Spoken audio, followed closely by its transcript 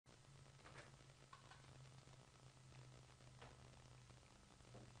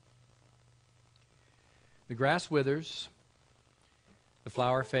The grass withers, the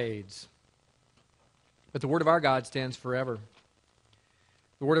flower fades, but the word of our God stands forever.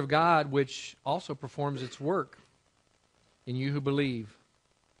 The word of God which also performs its work in you who believe.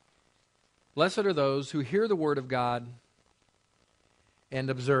 Blessed are those who hear the word of God and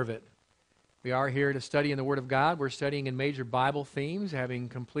observe it. We are here to study in the word of God. We're studying in major Bible themes, having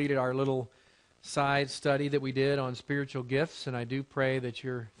completed our little side study that we did on spiritual gifts, and I do pray that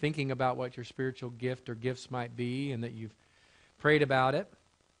you're thinking about what your spiritual gift or gifts might be and that you've prayed about it.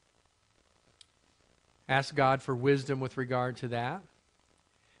 Ask God for wisdom with regard to that.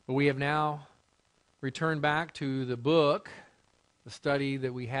 But we have now returned back to the book, the study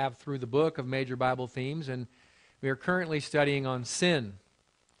that we have through the book of major Bible themes, and we are currently studying on sin.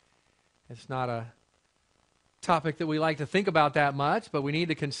 It's not a topic that we like to think about that much, but we need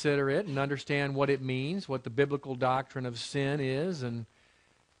to consider it and understand what it means, what the biblical doctrine of sin is, and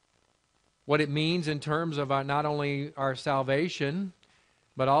what it means in terms of not only our salvation,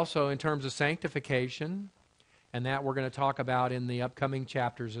 but also in terms of sanctification, and that we're going to talk about in the upcoming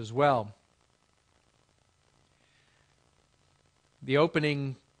chapters as well. The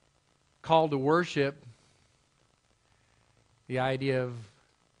opening call to worship, the idea of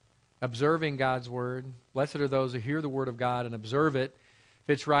observing God's Word. Blessed are those who hear the Word of God and observe it.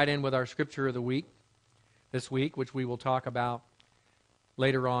 Fits right in with our Scripture of the week, this week, which we will talk about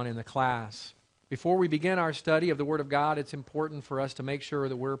later on in the class. Before we begin our study of the Word of God, it's important for us to make sure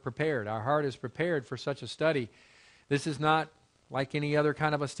that we're prepared. Our heart is prepared for such a study. This is not like any other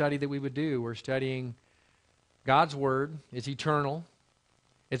kind of a study that we would do. We're studying God's Word. It's eternal.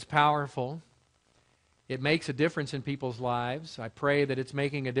 It's powerful. It makes a difference in people's lives. I pray that it's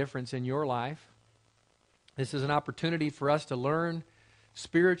making a difference in your life. This is an opportunity for us to learn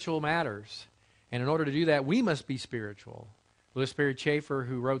spiritual matters. And in order to do that, we must be spiritual. Louis Perry Chafer,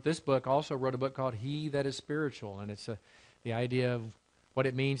 who wrote this book, also wrote a book called He That Is Spiritual. And it's the idea of what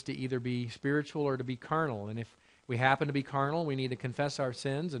it means to either be spiritual or to be carnal. And if we happen to be carnal, we need to confess our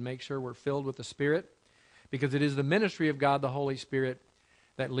sins and make sure we're filled with the Spirit, because it is the ministry of God, the Holy Spirit,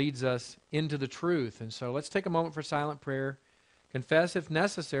 that leads us into the truth. And so let's take a moment for silent prayer. Confess if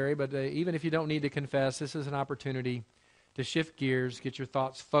necessary, but even if you don't need to confess, this is an opportunity to shift gears, get your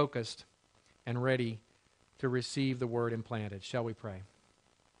thoughts focused and ready to receive the Word implanted. Shall we pray?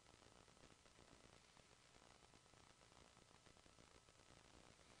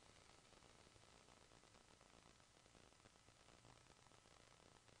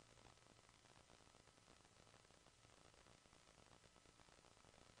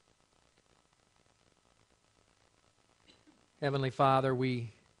 Heavenly Father,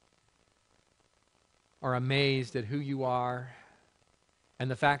 we are amazed at who you are and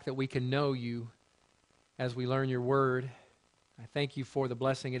the fact that we can know you as we learn your word. I thank you for the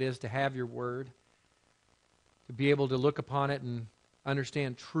blessing it is to have your word, to be able to look upon it and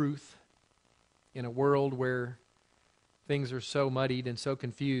understand truth in a world where things are so muddied and so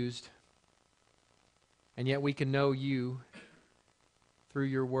confused. And yet we can know you through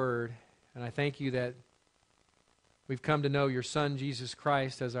your word. And I thank you that we've come to know your Son, Jesus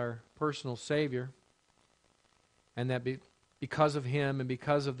Christ, as our personal Savior, and that because of him and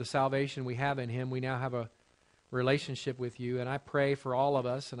because of the salvation we have in him, we now have a relationship with you. And I pray for all of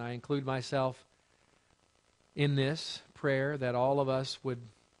us, and I include myself in this prayer, that all of us would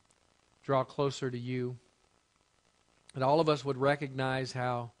draw closer to you, that all of us would recognize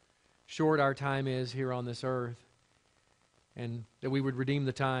how short our time is here on this earth, and that we would redeem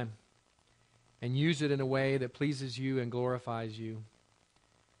the time and use it in a way that pleases you and glorifies you.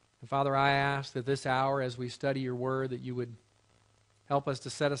 And Father, I ask that this hour, as we study your word, that you would help us to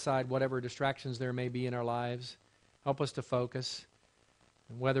set aside whatever distractions there may be in our lives. Help us to focus.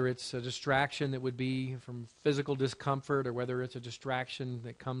 And whether it's a distraction that would be from physical discomfort, or whether it's a distraction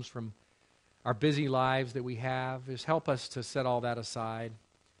that comes from our busy lives that we have, just help us to set all that aside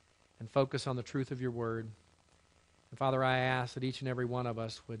and focus on the truth of your word. And Father, I ask that each and every one of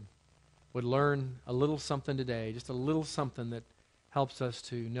us would learn a little something today, just a little something that helps us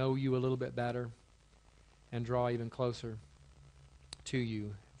to know you a little bit better and draw even closer to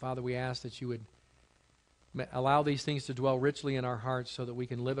you. Father, we ask that you would allow these things to dwell richly in our hearts so that we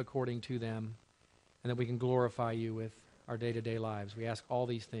can live according to them and that we can glorify you with our day-to-day lives. We ask all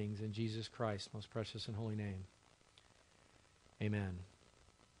these things in Jesus Christ's most precious and holy name. Amen.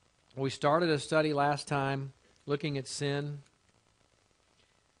 We started a study last time looking at sin.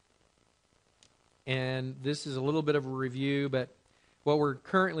 And this is a little bit of a review, but what we're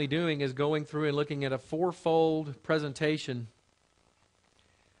currently doing is going through and looking at a fourfold presentation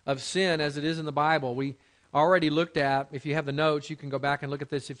of sin as it is in the Bible. We already looked at, if you have the notes, you can go back and look at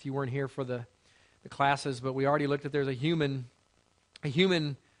this if you weren't here for the the classes, but we already looked at there's a human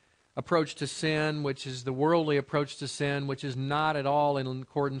approach to sin, which is the worldly approach to sin, which is not at all in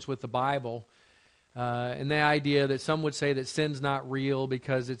accordance with the Bible. And the idea that some would say that sin's not real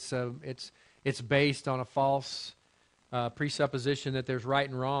because it's based on a false presupposition that there's right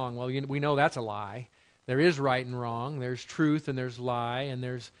and wrong. Well, we know that's a lie. There is right and wrong. There's truth and there's lie, and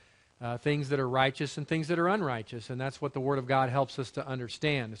there's things that are righteous and things that are unrighteous, and that's what the Word of God helps us to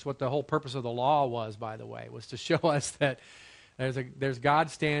understand. It's what the whole purpose of the law was, by the way, was to show us that there's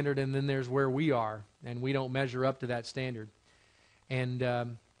God's standard, and then there's where we are, and we don't measure up to that standard. And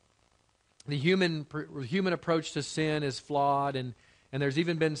the human approach to sin is flawed, and there's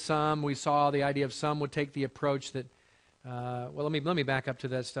even been some. We saw the idea of some would take the approach that. Well, let me back up to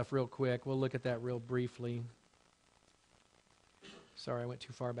that stuff real quick. We'll look at that real briefly. Sorry, I went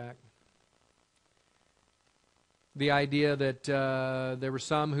too far back. The idea that there were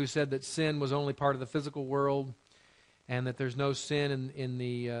some who said that sin was only part of the physical world, and that there's no sin in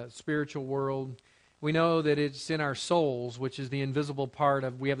the spiritual world. We know that it's in our souls, which is the invisible part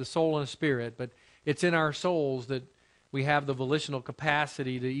of. We have the soul and a spirit, but it's in our souls that we have the volitional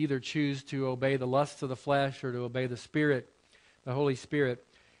capacity to either choose to obey the lusts of the flesh or to obey the Spirit, the Holy Spirit.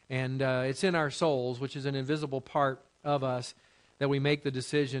 And it's in our souls, which is an invisible part of us, that we make the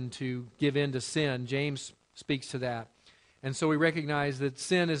decision to give in to sin. James speaks to that. And so we recognize that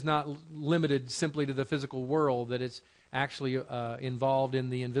sin is not limited simply to the physical world, that it's actually involved in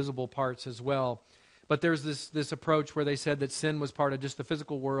the invisible parts as well. But there's this approach where they said that sin was part of just the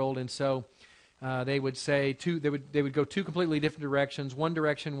physical world, and so they would say they would go two completely different directions. One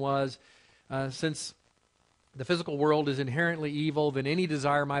direction was, since the physical world is inherently evil, then any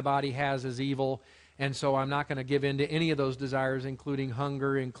desire my body has is evil, and so I'm not going to give in to any of those desires, including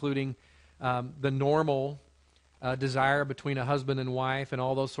hunger, including the normal desire between a husband and wife, and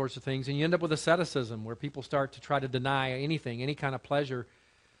all those sorts of things. And you end up with asceticism, where people start to try to deny anything, any kind of pleasure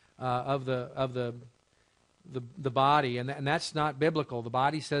of the body, and that's not biblical. The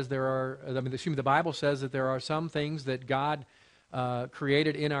body says the Bible says that there are some things that God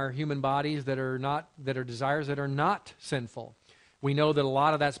created in our human bodies that are desires that are not sinful. We know that a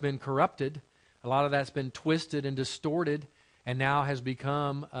lot of that's been corrupted, a lot of that's been twisted and distorted, and now has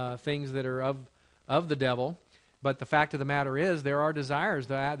become things that are of the devil. But the fact of the matter is, there are desires.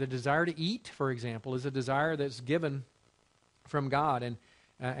 The desire to eat, for example, is a desire that's given from God, and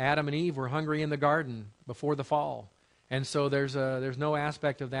Adam and Eve were hungry in the garden before the fall. And so there's no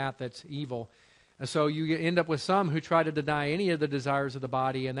aspect of that that's evil. And so you end up with some who try to deny any of the desires of the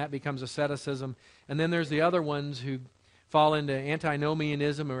body, and that becomes asceticism. And then there's the other ones who fall into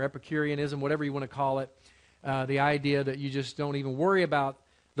antinomianism or Epicureanism, whatever you want to call it. The idea that you just don't even worry about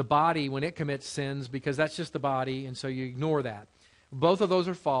the body when it commits sins, because that's just the body, and so you ignore that. Both of those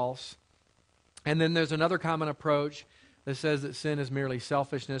are false. And then there's another common approach that says that sin is merely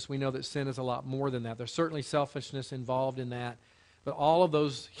selfishness. We know that sin is a lot more than that. There's certainly selfishness involved in that. But all of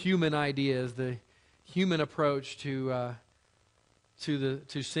those human ideas, the human approach to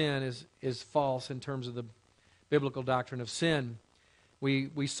sin is false in terms of the biblical doctrine of sin.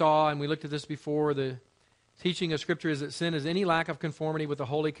 We saw, and we looked at this before, the teaching of Scripture is that sin is any lack of conformity with the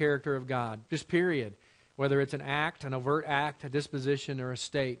holy character of God. Just period. Whether it's an act, an overt act, a disposition, or a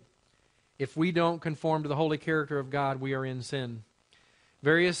state. If we don't conform to the holy character of God, we are in sin.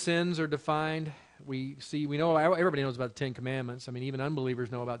 Various sins are defined. We know, everybody knows about the Ten Commandments. I mean, even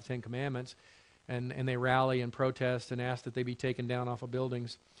unbelievers know about the Ten Commandments, and they rally and protest and ask that they be taken down off of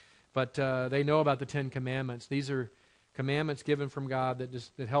buildings. But they know about the Ten Commandments. These are commandments given from God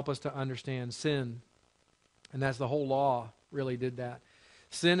that help us to understand sin. And that's the whole law really did that.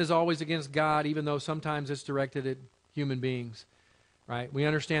 Sin is always against God, even though sometimes it's directed at human beings. Right? We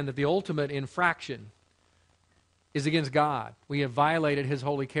understand that the ultimate infraction is against God. We have violated His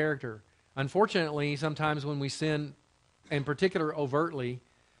holy character. Unfortunately, sometimes when we sin, in particular overtly,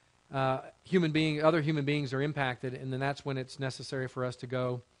 other human beings are impacted, and then that's when it's necessary for us to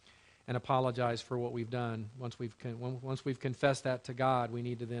go and apologize for what we've done. Once we've confessed that to God, we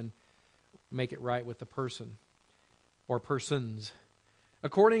need to then make it right with the person or persons.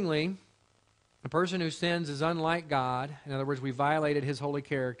 Accordingly, a person who sins is unlike God. In other words, we violated His holy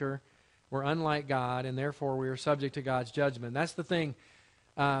character. We're unlike God, and therefore we are subject to God's judgment. That's the thing.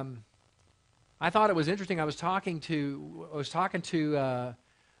 I thought it was interesting. I was talking to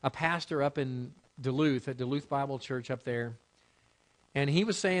a pastor up in Duluth, at Duluth Bible Church up there, and he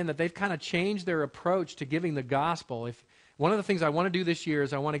was saying that they've kind of changed their approach to giving the gospel. One of the things I want to do this year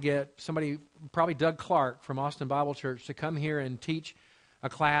is I want to get somebody, probably Doug Clark from Austin Bible Church, to come here and teach a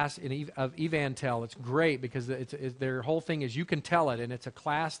class of Evantel. It's great because their whole thing is you can tell it, and it's a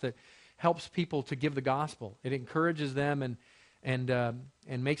class that helps people to give the gospel. It encourages them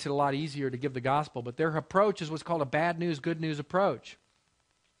and makes it a lot easier to give the gospel. But their approach is what's called a bad news, good news approach.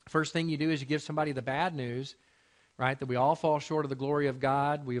 First thing you do is you give somebody the bad news, right? That we all fall short of the glory of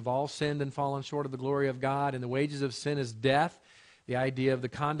God. We have all sinned and fallen short of the glory of God, and the wages of sin is death. The idea of the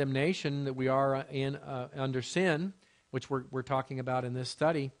condemnation that we are in under sin, which we're talking about in this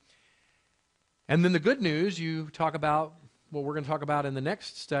study. And then the good news, you talk about what we're going to talk about in the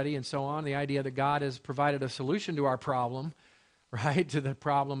next study and so on, the idea that God has provided a solution to our problem, right, to the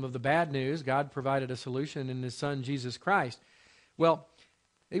problem of the bad news. God provided a solution in His Son, Jesus Christ. Well,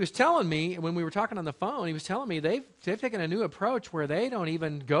 he was telling me, when we were talking on the phone, he was telling me they've taken a new approach where they don't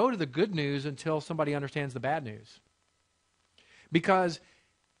even go to the good news until somebody understands the bad news. Because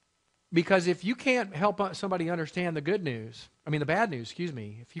if you can't help somebody understand the the bad news,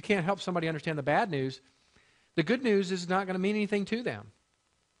 if you can't help somebody understand the bad news, the good news is not going to mean anything to them.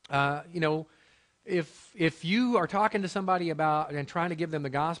 If you are talking to somebody about and trying to give them the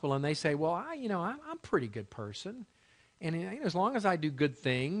gospel and they say, well, I'm a pretty good person, and as long as I do good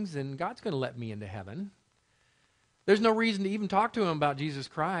things, then God's going to let me into heaven. There's no reason to even talk to them about Jesus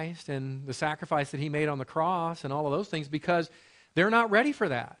Christ and the sacrifice that He made on the cross and all of those things, because they're not ready for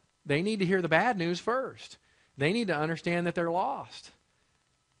that. They need to hear the bad news first. They need to understand that they're lost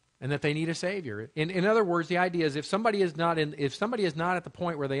and that they need a Savior. In other words, the idea is if somebody is not at the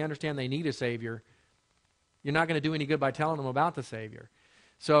point where they understand they need a Savior, you're not going to do any good by telling them about the Savior.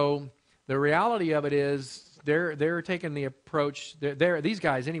 So the reality of it is they're taking the approach. These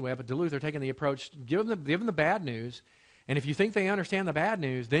guys anyway up at Duluth are taking the approach. Give them the bad news, and if you think they understand the bad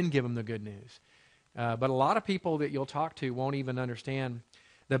news, then give them the good news. But a lot of people that you'll talk to won't even understand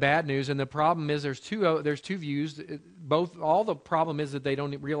the bad news, and the problem is there's two views. All the problem is that they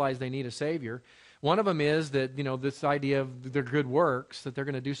don't realize they need a Savior. One of them is that this idea of their good works, that they're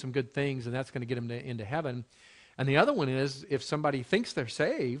going to do some good things, and that's going to get them into heaven. And the other one is if somebody thinks they're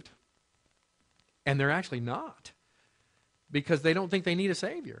saved, and they're actually not, because they don't think they need a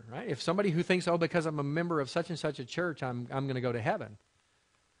Savior, right? If somebody who thinks, because I'm a member of such and such a church, I'm going to go to heaven.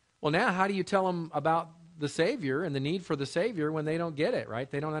 Well, now how do you tell them about the Savior and the need for the Savior when they don't get it, right?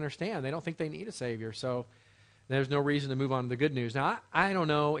 They don't understand. They don't think they need a Savior. So there's no reason to move on to the good news. Now, I don't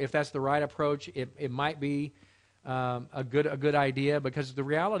know if that's the right approach. It might be a good idea, because the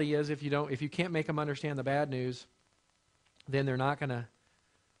reality is if you can't make them understand the bad news, then they're not going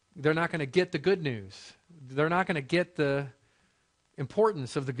to get the good news. They're not going to get the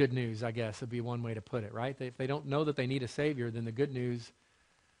importance of the good news, I guess would be one way to put it, right? If they don't know that they need a Savior, then the good news,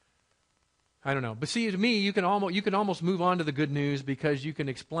 I don't know. But see, to me, you can almost move on to the good news, because you can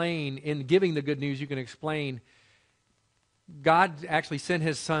explain, in giving the good news, you can explain God actually sent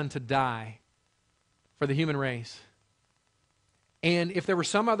His Son to die for the human race. And if there were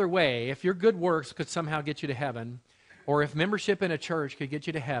some other way, if your good works could somehow get you to heaven, or if membership in a church could get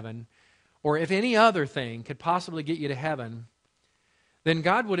you to heaven, or if any other thing could possibly get you to heaven, then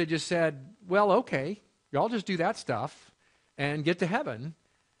God would have just said, well, okay, y'all just do that stuff and get to heaven.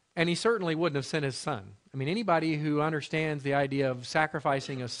 And He certainly wouldn't have sent His Son. I mean, anybody who understands the idea of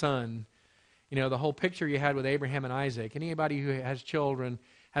sacrificing a son, the whole picture you had with Abraham and Isaac, anybody who has children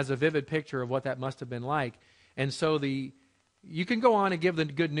has a vivid picture of what that must have been like. And so you can go on and give the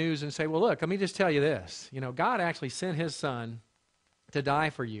good news and say, well, look, let me just tell you this. God actually sent His Son to die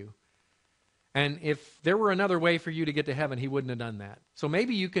for you. And if there were another way for you to get to heaven, He wouldn't have done that. So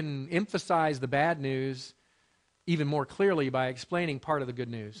maybe you can emphasize the bad news even more clearly by explaining part of the good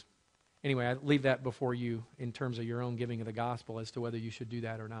news. Anyway, I leave that before you in terms of your own giving of the gospel as to whether you should do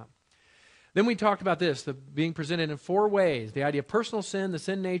that or not. Then we talked about this, the being presented in 4 ways. The idea of personal sin, the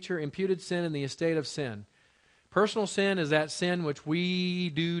sin nature, imputed sin, and the estate of sin. Personal sin is that sin which we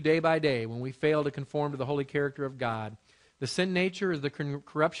do day by day when we fail to conform to the holy character of God. The sin nature is the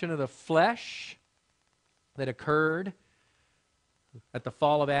corruption of the flesh that occurred at the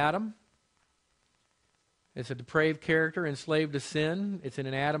fall of Adam. It's a depraved character enslaved to sin. It's in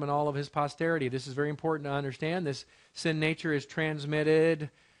an Adam and all of his posterity. This is very important to understand. This sin nature is transmitted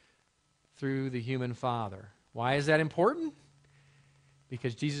through the human father. Why is that important?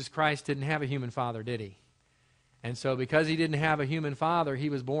 Because Jesus Christ didn't have a human father, did He? And so because He didn't have a human father, He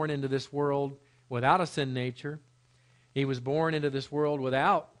was born into this world without a sin nature. He was born into this world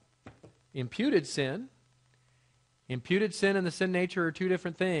without imputed sin. Imputed sin and the sin nature are 2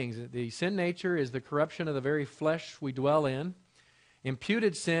 different things. The sin nature is the corruption of the very flesh we dwell in.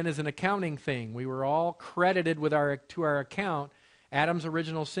 Imputed sin is an accounting thing. We were all credited to our account Adam's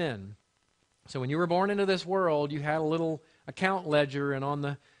original sin. So when you were born into this world, you had a little account ledger, and on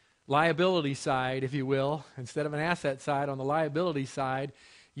the liability side, if you will, instead of an asset side, on the liability side,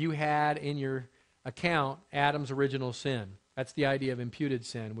 you had in your account Adam's original sin. That's the idea of imputed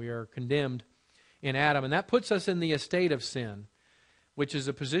sin. We are condemned in Adam, and that puts us in the estate of sin, which is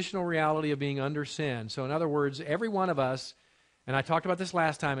a positional reality of being under sin. So in other words, every one of us, and I talked about this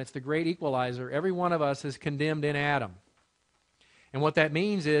last time, it's the great equalizer, every one of us is condemned in Adam. And what that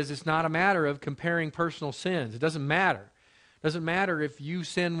means is it's not a matter of comparing personal sins. It doesn't matter. It doesn't matter if you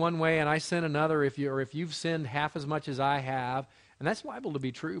sin one way and I sin another, if you've sinned half as much as I have. And that's liable to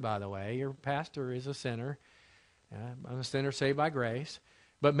be true, by the way. Your pastor is a sinner. I'm a sinner saved by grace.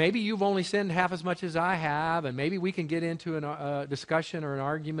 But maybe you've only sinned half as much as I have, and maybe we can get into a discussion or an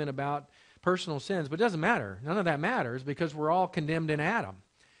argument about personal sins. But it doesn't matter. None of that matters because we're all condemned in Adam.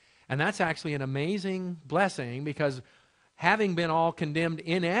 And that's actually an amazing blessing because having been all condemned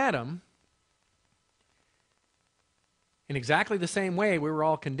in Adam, in exactly the same way we were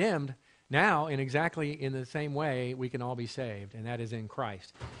all condemned, now in the same way we can all be saved, and that is in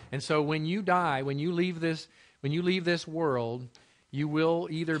Christ. And so when you die, when you leave this world, you will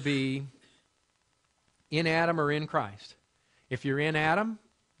either be in Adam or in Christ. If you're in Adam,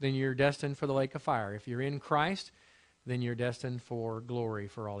 then you're destined for the lake of fire. If you're in Christ, then you're destined for glory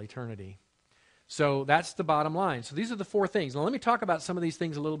for all eternity. So that's the bottom line. So these are the four things. Now let me talk about some of these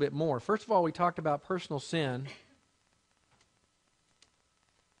things a little bit more. First of all, we talked about personal sin.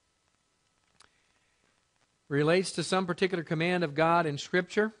 Relates to some particular command of God in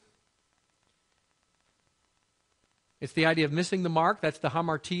Scripture. It's the idea of missing the mark. That's the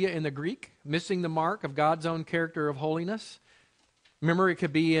hamartia in the Greek. Missing the mark of God's own character of holiness. Remember, it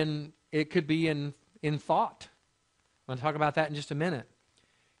could be in thought. I'm going to talk about that in just a minute.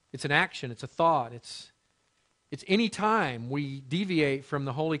 It's an action. It's a thought. It's any time we deviate from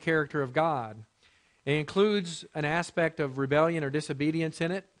the holy character of God. It includes an aspect of rebellion or disobedience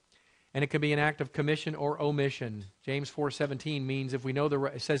in it. And it can be an act of commission or omission. James 4:17 means if we know the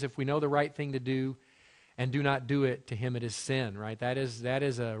right thing to do and do not do it, to him it is sin, right? That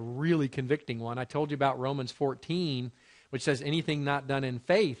is a really convicting one. I told you about Romans 14, which says anything not done in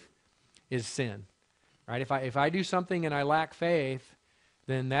faith is sin, right? If I do something and I lack faith,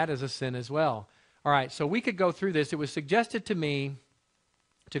 then that is a sin as well. All right, so we could go through this. It was suggested to me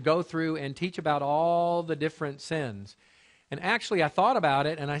to go through and teach about all the different sins. And actually, I thought about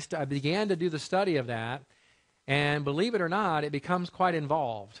it, and I began to do the study of that. And believe it or not, it becomes quite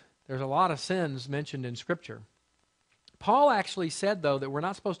involved. There's a lot of sins mentioned in Scripture. Paul actually said, though, that we're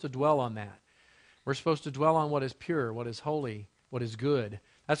not supposed to dwell on that. We're supposed to dwell on what is pure, what is holy, what is good.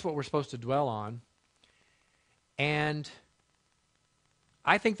 That's what we're supposed to dwell on. And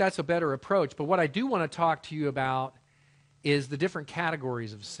I think that's a better approach. But what I do want to talk to you about is the different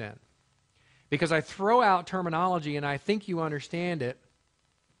categories of sin. Because I throw out terminology and I think you understand it,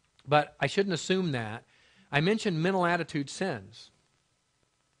 but I shouldn't assume that. I mentioned mental attitude sins.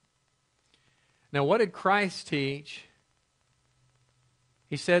 Now, what did Christ teach?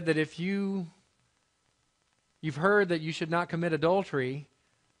 He said that if you've heard that you should not commit adultery,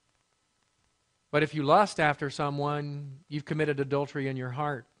 but if you lust after someone, you've committed adultery in your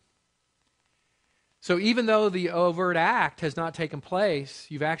heart. So even though the overt act has not taken place,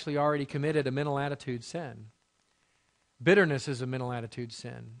 you've actually already committed a mental attitude sin. Bitterness is a mental attitude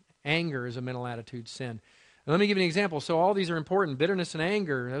sin. Anger is a mental attitude sin. Now, let me give you an example. So all these are important. Bitterness and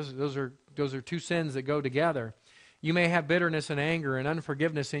anger, those are two sins that go together. You may have bitterness and anger and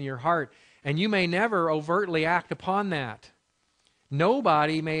unforgiveness in your heart, and you may never overtly act upon that.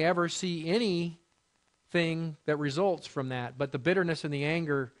 Nobody may ever see anything that results from that, but the bitterness and the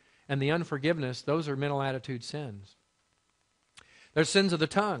anger and the unforgiveness, those are mental attitude sins. There's sins of the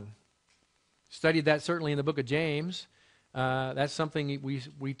tongue. Studied that certainly in the book of James. That's something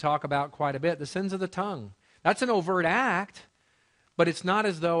we talk about quite a bit. The sins of the tongue. That's an overt act, but it's not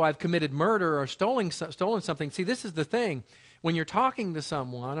as though I've committed murder or stolen something. See, this is the thing. When you're talking to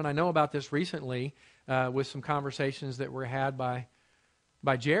someone, and I know about this recently with some conversations that were had by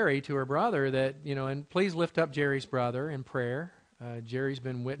Jerry to her brother, that, and please lift up Jerry's brother in prayer. Jerry's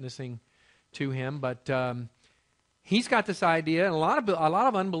been witnessing to him, but he's got this idea, and a lot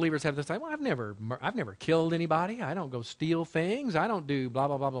of unbelievers have this idea. Well, I've never killed anybody. I don't go steal things. I don't do blah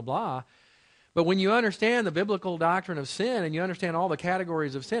blah blah blah blah. But when you understand the biblical doctrine of sin, and you understand all the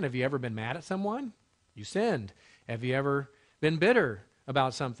categories of sin, have you ever been mad at someone? You sinned. Have you ever been bitter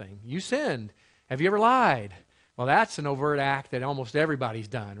about something? You sinned. Have you ever lied? Well, that's an overt act that almost everybody's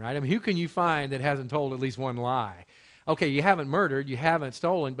done, right? I mean, who can you find that hasn't told at least one lie? Okay, you haven't murdered, you haven't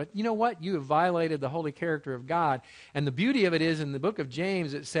stolen, but you know what? You have violated the holy character of God. And the beauty of it is, in the book of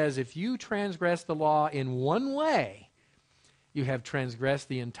James, it says, if you transgress the law in one way, you have transgressed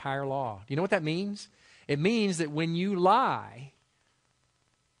the entire law. Do you know what that means? It means that when you lie,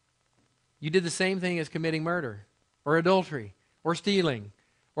 you did the same thing as committing murder or adultery or stealing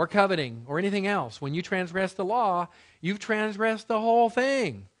or coveting or anything else. When you transgress the law, you've transgressed the whole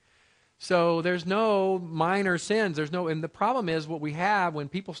thing. So there's no minor sins. And the problem is what we have when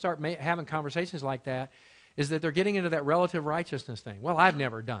people start having conversations like that is that they're getting into that relative righteousness thing. Well, I've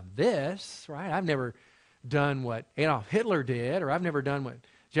never done this, right? I've never done what Adolf Hitler did, or I've never done what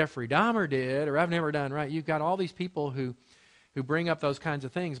Jeffrey Dahmer did, or I've never done, right? You've got all these people who bring up those kinds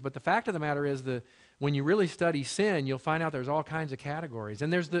of things. But the fact of the matter is when you really study sin, you'll find out there's all kinds of categories.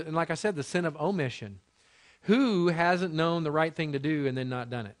 And and like I said, the sin of omission. Who hasn't known the right thing to do and then not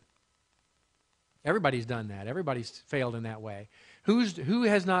done it? Everybody's done that. Everybody's failed in that way. Who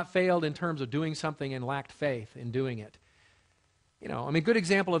has not failed in terms of doing something and lacked faith in doing it? Good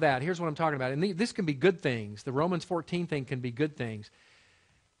example of that. Here's what I'm talking about. And this can be good things. The Romans 14 thing can be good things.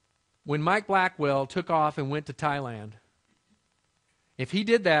 When Mike Blackwell took off and went to Thailand, if he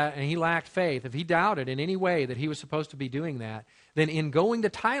did that and he lacked faith, if he doubted in any way that he was supposed to be doing that, then in going to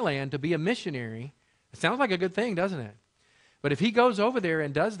Thailand to be a missionary, it sounds like a good thing, doesn't it? But if he goes over there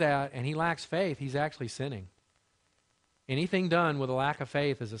and does that and he lacks faith, he's actually sinning. Anything done with a lack of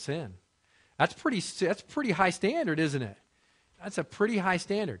faith is a sin. That's pretty high standard, isn't it? That's a pretty high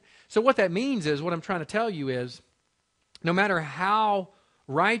standard. So what that means is, what I'm trying to tell you is, no matter how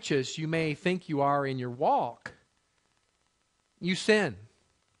righteous you may think you are in your walk, you sin.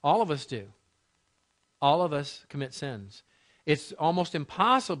 All of us do. All of us commit sins. It's almost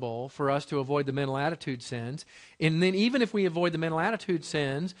impossible for us to avoid the mental attitude sins. And then even if we avoid the mental attitude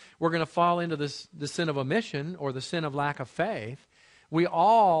sins, we're going to fall into the sin of omission or the sin of lack of faith. We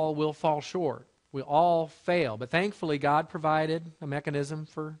all will fall short. We all fail. But thankfully, God provided a mechanism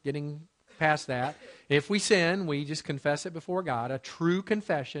for getting past that. If we sin, we just confess it before God, a true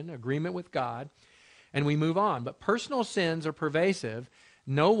confession, agreement with God, and we move on. But personal sins are pervasive.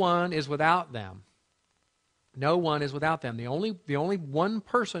 No one is without them. No one is without them. The only one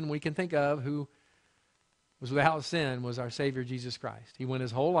person we can think of who was without sin was our Savior Jesus Christ. He went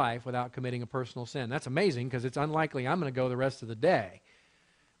his whole life without committing a personal sin. That's amazing because it's unlikely I'm going to go the rest of the day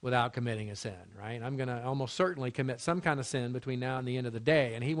without committing a sin, right? I'm going to almost certainly commit some kind of sin between now and the end of the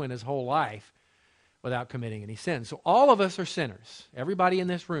day, and he went his whole life without committing any sin. So all of us are sinners. Everybody in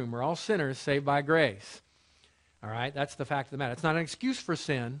this room, we're all sinners saved by grace. All right? That's the fact of the matter. It's not an excuse for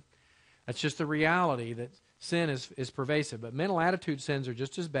sin. That's just the reality that sin is pervasive. But mental attitude sins are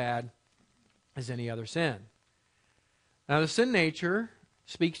just as bad as any other sin. Now, the sin nature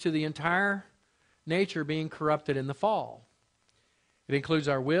speaks to the entire nature being corrupted in the fall. It includes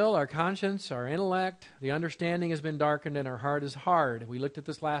our will, our conscience, our intellect. The understanding has been darkened and our heart is hard. We looked at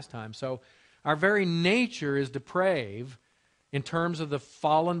this last time. So our very nature is depraved in terms of the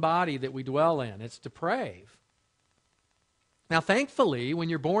fallen body that we dwell in. It's depraved. Now, thankfully, when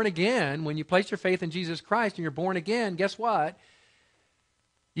you're born again, when you place your faith in Jesus Christ and you're born again, guess what?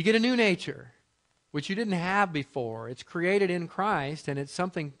 You get a new nature, which you didn't have before. It's created in Christ, and it's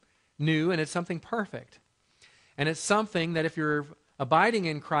something new, and it's something perfect. And it's something that if you're abiding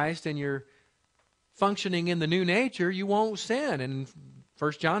in Christ and you're functioning in the new nature, you won't sin. And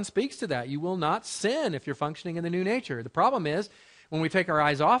 1 John speaks to that. You will not sin if you're functioning in the new nature. The problem is when we take our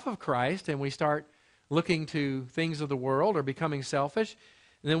eyes off of Christ and we start looking to things of the world or becoming selfish,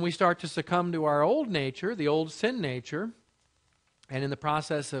 and then we start to succumb to our old nature, the old sin nature, and in the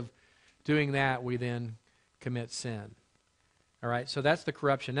process of doing that, we then commit sin. All right, so that's the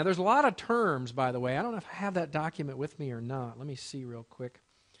corruption. Now, there's a lot of terms, by the way. I don't know if I have that document with me or not. Let me see real quick.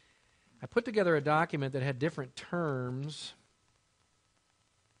 I put together a document that had different terms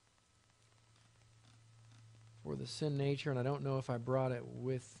for the sin nature, and I don't know if I brought it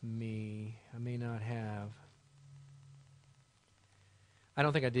with me. I may not have. I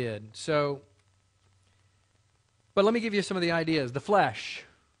don't think I did. But let me give you some of the ideas. The flesh.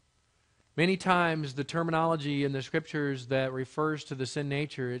 Many times the terminology in the Scriptures that refers to the sin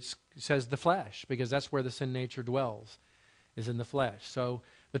nature, it says the flesh, because that's where the sin nature dwells, is in the flesh. So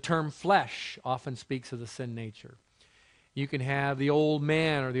the term flesh often speaks of the sin nature. You can have the old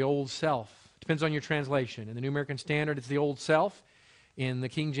man or the old self. Depends on your translation. In the New American Standard, it's the old self. In the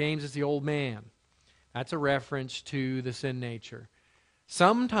King James, it's the old man. That's a reference to the sin nature.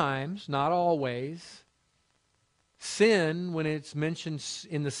 Sometimes, not always, sin, when it's mentioned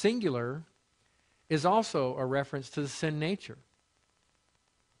in the singular, is also a reference to the sin nature.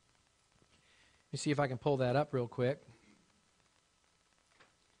 Let me see if I can pull that up real quick.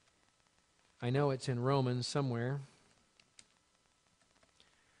 I know it's in Romans somewhere.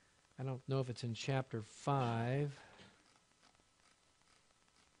 I don't know if it's in chapter 5.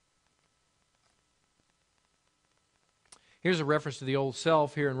 Here's a reference to the old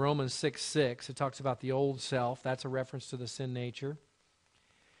self here in Romans 6:6. It talks about the old self. That's a reference to the sin nature.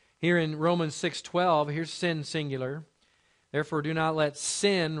 Here in Romans 6:12, here's sin singular. Therefore, do not let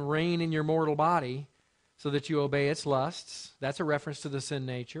sin reign in your mortal body so that you obey its lusts. That's a reference to the sin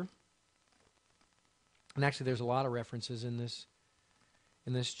nature. And actually, there's a lot of references in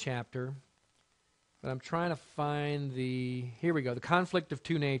this chapter. But I'm trying to find here we go, the conflict of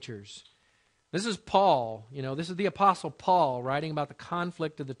two natures. This is Paul, this is the Apostle Paul writing about the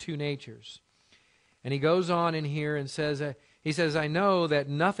conflict of the two natures. And he goes on in here and says, I know that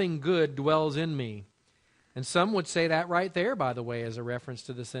nothing good dwells in me. And some would say that right there, by the way, as a reference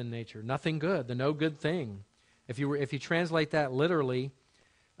to the sin nature. Nothing good, the no good thing. If you translate that literally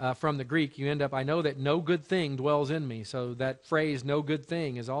from the Greek, you end up, I know that no good thing dwells in me. So that phrase, no good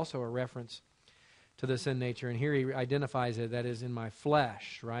thing, is also a reference to the sin nature. And here he identifies it, that is in my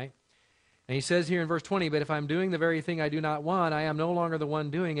flesh, right? And he says here in verse 20, but if I'm doing the very thing I do not want, I am no longer the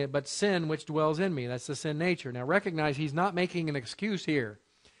one doing it, but sin which dwells in me. That's the sin nature. Now recognize he's not making an excuse here.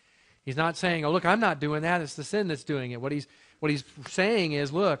 He's not saying, oh, look, I'm not doing that. It's the sin that's doing it. What he's saying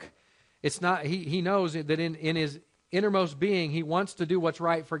is, look, it's not. He knows that in his innermost being, he wants to do what's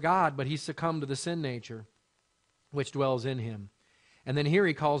right for God, but he's succumbed to the sin nature which dwells in him. And then here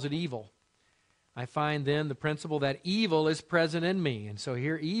he calls it evil. I find then the principle that evil is present in me. And so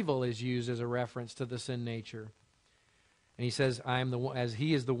here evil is used as a reference to the sin nature. And he says, as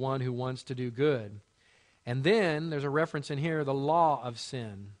he is the one who wants to do good. And then there's a reference in here, the law of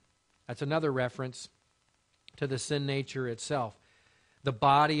sin. That's another reference to the sin nature itself. The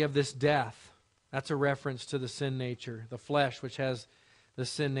body of this death, that's a reference to the sin nature, the flesh which has the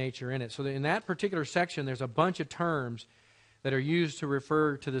sin nature in it. So in that particular section, there's a bunch of terms that are used to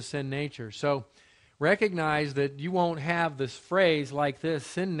refer to the sin nature. So recognize that you won't have this phrase like this,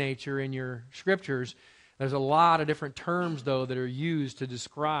 sin nature, in your scriptures. There's a lot of different terms, though, that are used to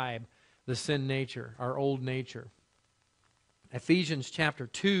describe the sin nature, our old nature. Ephesians chapter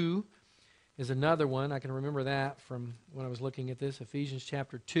 2 is another one. I can remember that from when I was looking at this. Ephesians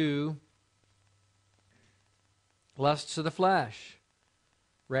chapter 2. Lusts of the flesh.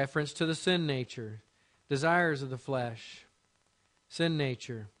 Reference to the sin nature. Desires of the flesh. Sin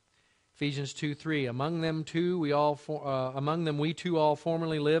nature. Ephesians 2:3. Among them we too all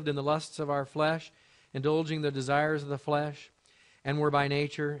formerly lived in the lusts of our flesh, indulging the desires of the flesh, and were by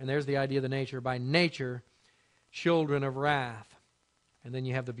nature, and there's the idea of the nature, by nature, children of wrath. And then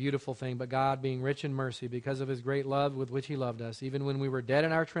you have the beautiful thing, but God, being rich in mercy, because of His great love with which He loved us, even when we were dead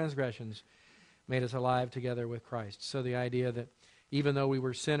in our transgressions, made us alive together with Christ. So the idea that even though we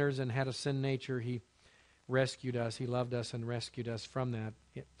were sinners and had a sin nature, He rescued us. He loved us and rescued us from that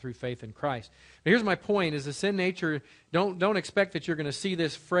through faith in Christ. But here's my point, is the sin nature, don't expect that you're going to see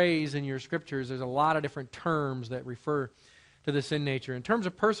this phrase in your scriptures. There's a lot of different terms that refer to the sin nature. In terms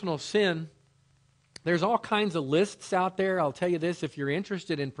of personal sin, there's all kinds of lists out there. I'll tell you this, if you're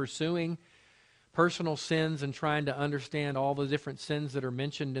interested in pursuing personal sins and trying to understand all the different sins that are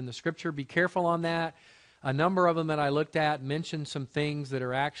mentioned in the Scripture, be careful on that. A number of them that I looked at mentioned some things that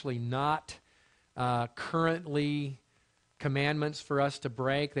are actually not currently commandments for us to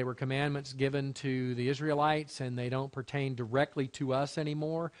break. They were commandments given to the Israelites, and they don't pertain directly to us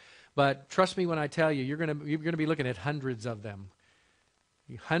anymore. But trust me when I tell you, you're going to be looking at hundreds of them.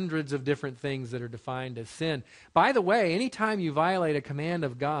 Hundreds of different things that are defined as sin. By the way, anytime you violate a command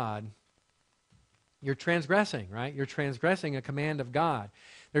of God, you're transgressing, right? You're transgressing a command of God.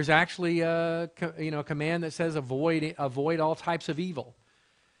 There's actually a command that says avoid all types of evil.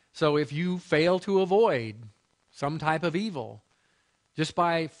 So if you fail to avoid some type of evil, just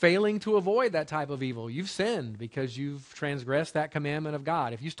by failing to avoid that type of evil, you've sinned because you've transgressed that commandment of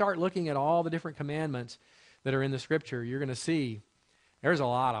God. If you start looking at all the different commandments that are in the Scripture, you're going to see there's a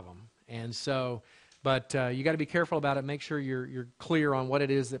lot of them. And so, but you got to be careful about it. Make sure you're clear on what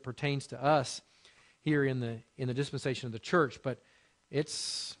it is that pertains to us here in the dispensation of the church. But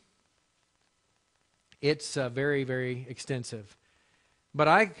it's very, very extensive. But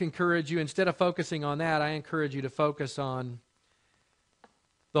I encourage you, instead of focusing on that, I encourage you to focus on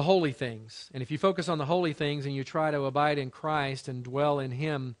the holy things. And if you focus on the holy things and you try to abide in Christ and dwell in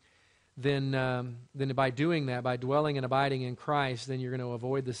Him, then by doing that, by dwelling and abiding in Christ, then you're going to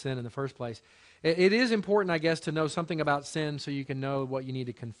avoid the sin in the first place. It is important, I guess, to know something about sin so you can know what you need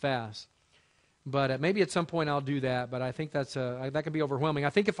to confess. But maybe at some point I'll do that, but I think that can be overwhelming. I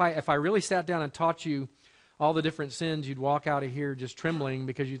think if I really sat down and taught you all the different sins, you'd walk out of here just trembling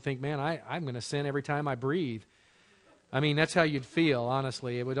because you'd think, man, I'm going to sin every time I breathe. I mean, that's how you'd feel,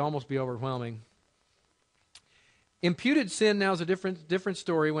 honestly. It would almost be overwhelming. Imputed sin now is a different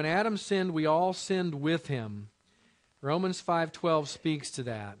story. When Adam sinned, we all sinned with him. Romans 5:12 speaks to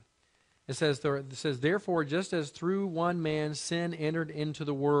that. It says, therefore, just as through one man sin entered into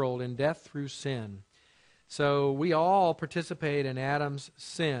the world, and death through sin. So we all participate in Adam's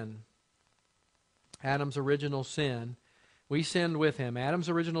sin, Adam's original sin. We sinned with him. Adam's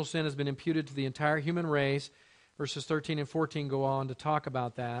original sin has been imputed to the entire human race. Verses 13 and 14 go on to talk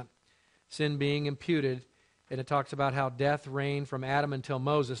about that. Sin being imputed. And it talks about how death reigned from Adam until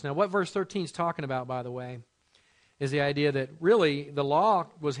Moses. Now, what verse 13 is talking about, by the way, is the idea that really the law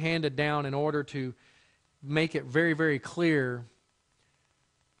was handed down in order to make it very, very clear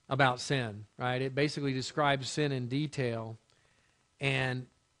about sin, right? It basically describes sin in detail. And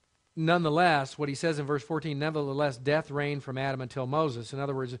nonetheless, what he says in verse 14, nevertheless, death reigned from Adam until Moses. In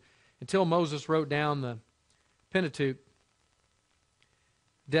other words, until Moses wrote down the Pentateuch,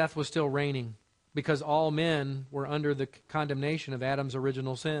 death was still reigning because all men were under the condemnation of Adam's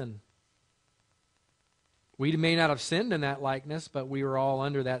original sin. We may not have sinned in that likeness, but we were all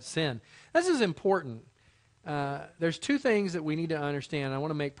under that sin. This is important. There's two things that we need to understand. I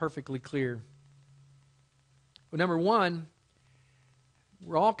want to make perfectly clear. Well, number one,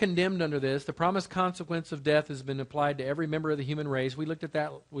 we're all condemned under this. The promised consequence of death has been applied to every member of the human race. We looked at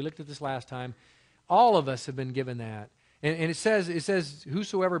that. We looked at this last time. All of us have been given that. And it says,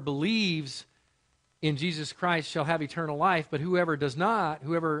 whosoever believes in Jesus Christ shall have eternal life, but whoever does not,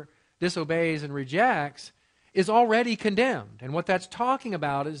 whoever disobeys and rejects, is already condemned. And what that's talking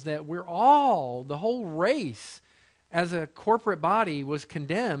about is that we're all, the whole race, as a corporate body, was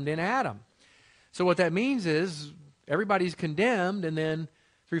condemned in Adam. So what that means is everybody's condemned, and then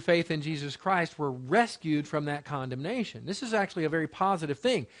through faith in Jesus Christ, we're rescued from that condemnation. This is actually a very positive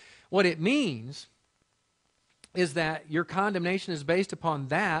thing. What it means is that your condemnation is based upon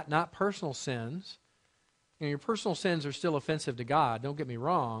that, not personal sins. You know, your personal sins are still offensive to God, don't get me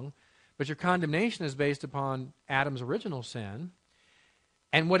wrong, but your condemnation is based upon Adam's original sin.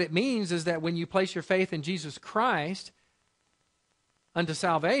 And what it means is that when you place your faith in Jesus Christ unto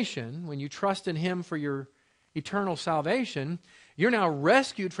salvation, when you trust in Him for your eternal salvation, you're now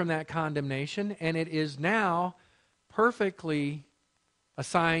rescued from that condemnation, and it is now perfectly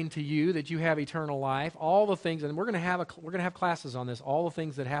assigned to you that you have eternal life. All the things, and we're going to have classes on this, all the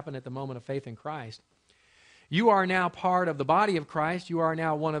things that happen at the moment of faith in Christ. You are now part of the body of Christ. You are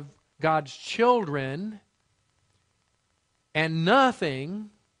now one of God's children, and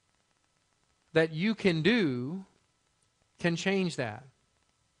nothing that you can do can change that.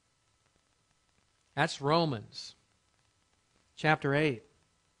 That's Romans chapter 8.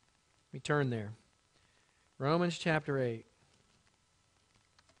 Let me turn there. Romans chapter 8.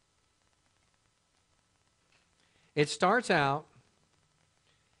 It starts out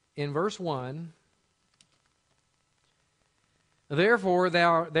in verse 1. Therefore,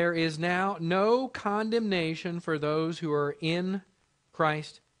 there is now no condemnation for those who are in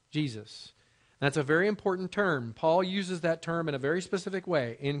Christ Jesus. That's a very important term. Paul uses that term in a very specific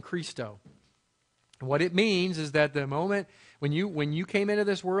way, in Christo. What it means is that the moment when you came into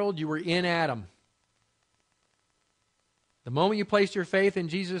this world, you were in Adam. The moment you placed your faith in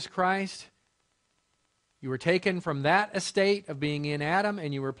Jesus Christ, you were taken from that estate of being in Adam,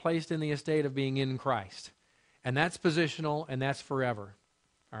 and you were placed in the estate of being in Christ. And that's positional, and that's forever.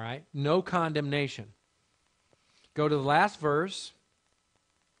 All right? No condemnation. Go to the last verse,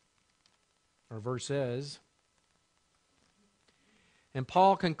 or verses. And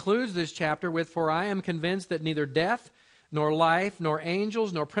Paul concludes this chapter with, "For I am convinced that neither death, nor life, nor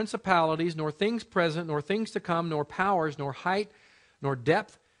angels, nor principalities, nor things present, nor things to come, nor powers, nor height, nor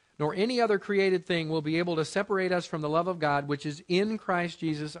depth, nor any other created thing will be able to separate us from the love of God, which is in Christ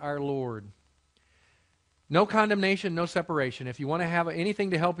Jesus our Lord." No condemnation, no separation. If you want to have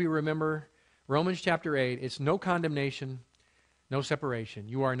anything to help you remember Romans chapter 8, it's no condemnation, no separation.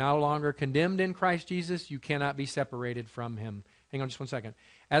 You are no longer condemned in Christ Jesus. You cannot be separated from Him. Hang on just one second.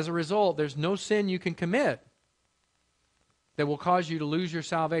 As a result, there's no sin you can commit that will cause you to lose your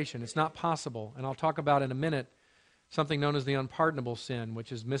salvation. It's not possible. And I'll talk about in a minute something known as the unpardonable sin,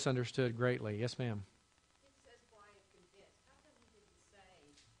 which is misunderstood greatly. Yes, ma'am.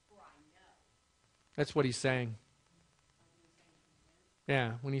 That's what he's saying.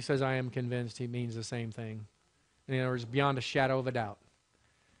 Yeah, when he says, "I am convinced," he means the same thing. In other words, beyond a shadow of a doubt.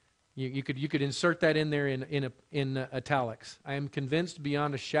 You could insert that in there in italics. I am convinced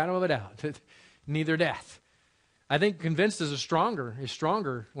beyond a shadow of a doubt that neither death. I think convinced is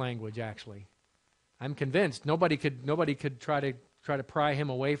stronger language, actually. I'm convinced. Nobody could try to pry him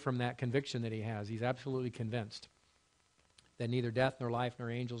away from that conviction that he has. He's absolutely convinced that neither death, nor life, nor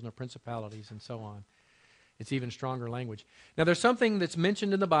angels, nor principalities, and so on. It's even stronger language. Now, there's something that's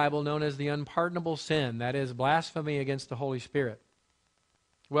mentioned in the Bible known as the unpardonable sin, that is blasphemy against the Holy Spirit.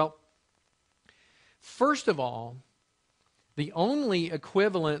 Well, first of all, the only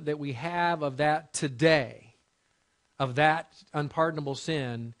equivalent that we have of that today, of that unpardonable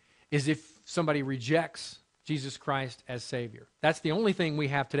sin, is if somebody rejects Jesus Christ as Savior. That's the only thing we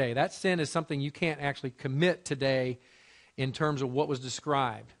have today. That sin is something you can't actually commit today in terms of what was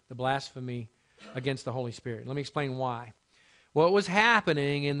described, the blasphemy against the Holy Spirit. Let me explain why. What was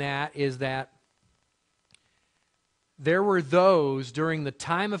happening in that is that there were those during the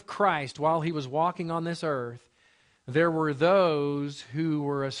time of Christ, while he was walking on this earth, there were those who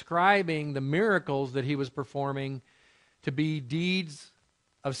were ascribing the miracles that he was performing to be deeds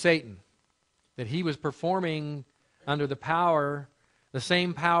of Satan, that he was performing under the power, the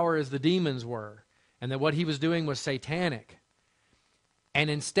same power as the demons were, and that what he was doing was satanic. And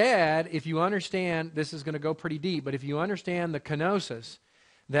instead, if you understand, this is going to go pretty deep, but if you understand the kenosis,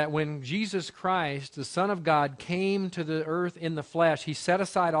 that when Jesus Christ, the Son of God, came to the earth in the flesh, he set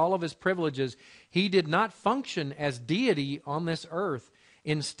aside all of his privileges. He did not function as deity on this earth.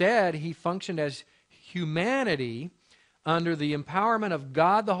 Instead, he functioned as humanity under the empowerment of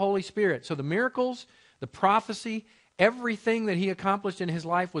God the Holy Spirit. So the miracles, the prophecy, everything that he accomplished in his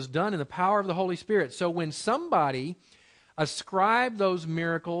life was done in the power of the Holy Spirit. So when somebody ascribed those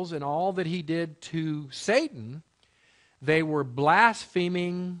miracles and all that he did to Satan, they were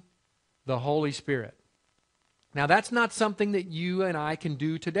blaspheming the Holy Spirit. Now, that's not something that you and I can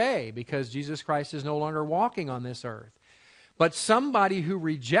do today because Jesus Christ is no longer walking on this earth. But somebody who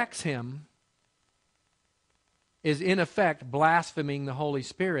rejects him is in effect blaspheming the Holy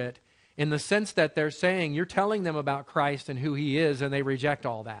Spirit in the sense that they're saying you're telling them about Christ and who he is, and they reject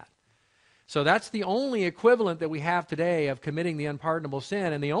all that. So that's the only equivalent that we have today of committing the unpardonable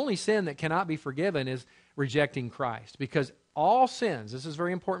sin, and the only sin that cannot be forgiven is rejecting Christ. Because all sins, this is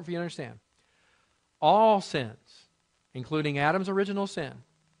very important for you to understand, all sins, including Adam's original sin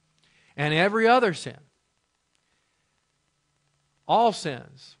and every other sin, all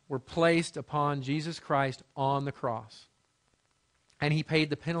sins were placed upon Jesus Christ on the cross. And he paid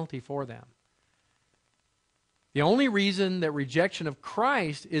the penalty for them. The only reason that rejection of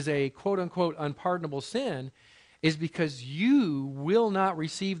Christ is a quote-unquote unpardonable sin is because you will not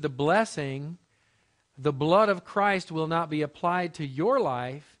receive the blessing. The blood of Christ will not be applied to your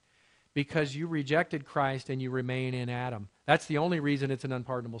life because you rejected Christ and you remain in Adam. That's the only reason it's an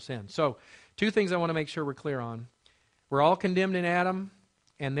unpardonable sin. So, two things I want to make sure we're clear on. We're all condemned in Adam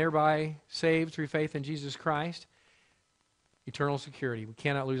and thereby saved through faith in Jesus Christ. Eternal security. We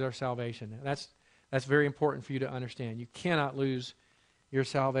cannot lose our salvation. That's very important for you to understand. You cannot lose your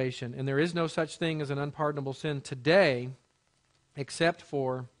salvation. And there is no such thing as an unpardonable sin today except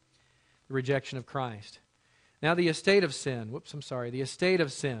for the rejection of Christ. Now the estate of sin. The estate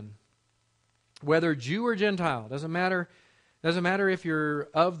of sin. Whether Jew or Gentile, doesn't matter if you're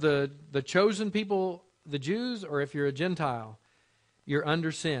of the chosen people, the Jews, or if you're a Gentile, you're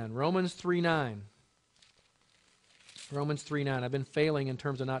under sin. Romans 3:9. Romans 3:9. I've been failing in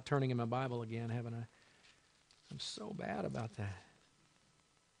terms of not turning in my Bible again, haven't I? I'm so bad about that.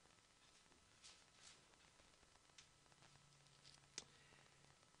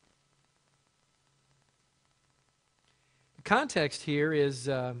 The context here is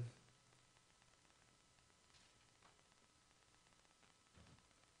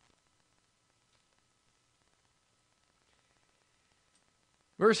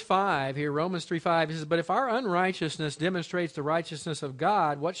verse 5 here, Romans 3:5, he says, "But if our unrighteousness demonstrates the righteousness of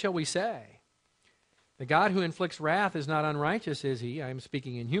God, what shall we say? The God who inflicts wrath is not unrighteous, is he?" I am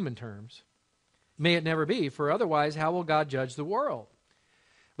speaking in human terms. "May it never be, for otherwise how will God judge the world?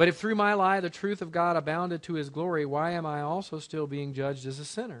 But if through my lie the truth of God abounded to his glory, why am I also still being judged as a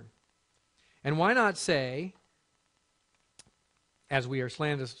sinner? And why not say, as we are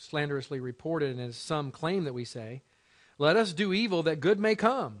slanderously reported and as some claim that we say, let us do evil that good may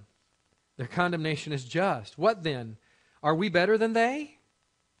come. Their condemnation is just. What then? Are we better than they?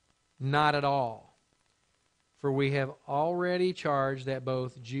 Not at all. For we have already charged that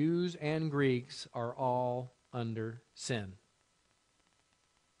both Jews and Greeks are all under sin."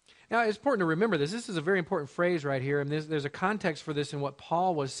 Now, it's important to remember this. This is a very important phrase right here, and there's a context for this in what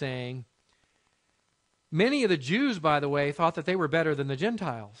Paul was saying. Many of the Jews, by the way, thought that they were better than the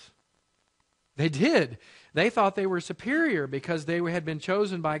Gentiles. They did. They thought they were superior because they had been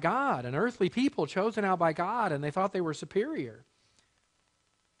chosen by God, an earthly people chosen out by God, and they thought they were superior.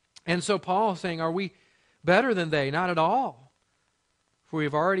 And so Paul is saying, are we better than they? Not at all. For we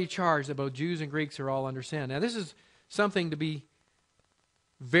have already charged that both Jews and Greeks are all under sin. Now this is something to be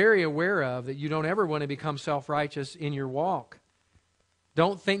very aware of, that you don't ever want to become self-righteous in your walk.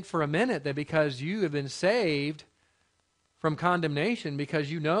 Don't think for a minute that because you have been saved from condemnation,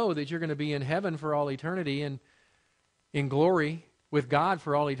 because you know that you're going to be in heaven for all eternity and in glory with God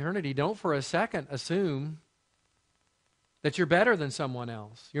for all eternity, don't for a second assume that you're better than someone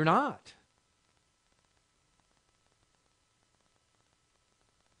else. You're not.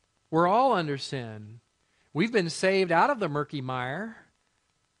 We're all under sin. We've been saved out of the murky mire,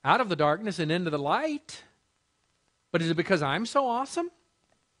 out of the darkness and into the light. But is it because I'm so awesome?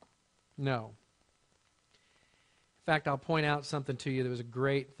 No. In fact, I'll point out something to you. There was a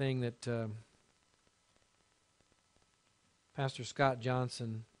great thing that Pastor Scott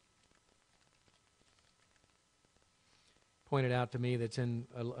Johnson pointed out to me, that's in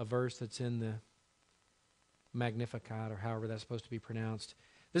a verse that's in the Magnificat, or however that's supposed to be pronounced.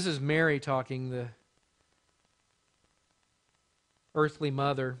 This is Mary talking, the earthly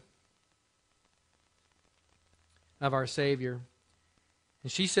mother of our Savior.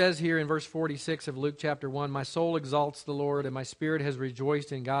 And she says here in verse 46 of Luke chapter 1, "My soul exalts the Lord, and my spirit has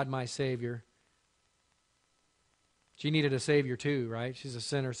rejoiced in God my Savior." She needed a Savior too, right? She's a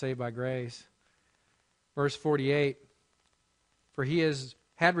sinner saved by grace. Verse 48, "For he has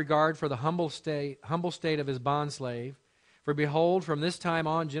had regard for the humble state of his bondslave. For behold, from this time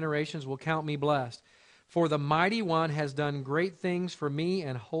on generations will count me blessed. For the Mighty One has done great things for me,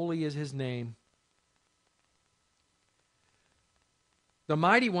 and holy is his name." The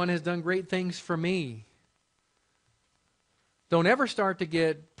Mighty One has done great things for me. Don't ever start to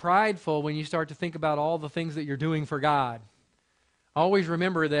get prideful when you start to think about all the things that you're doing for God. Always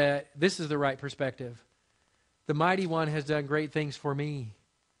remember that this is the right perspective. The Mighty One has done great things for me.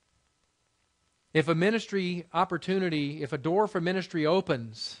 If a ministry opportunity, if a door for ministry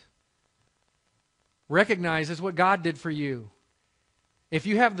opens, recognize it's what God did for you. If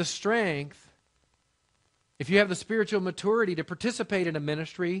you have the strength, if you have the spiritual maturity to participate in a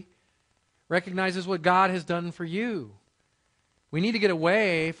ministry, recognize it's what God has done for you. We need to get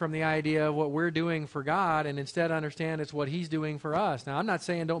away from the idea of what we're doing for God and instead understand it's what He's doing for us. Now, I'm not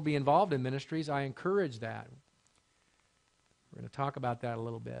saying don't be involved in ministries. I encourage that. We're going to talk about that a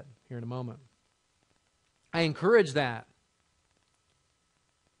little bit here in a moment. I encourage that.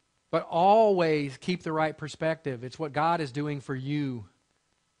 But always keep the right perspective. It's what God is doing for you.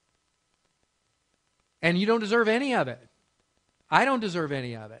 And you don't deserve any of it. I don't deserve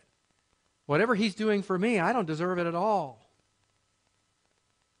any of it. Whatever He's doing for me, I don't deserve it at all.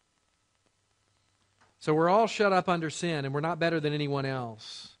 So we're all shut up under sin, and we're not better than anyone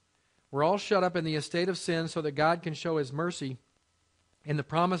else. We're all shut up in the estate of sin so that God can show His mercy in the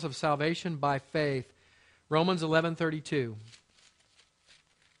promise of salvation by faith. Romans 11:32.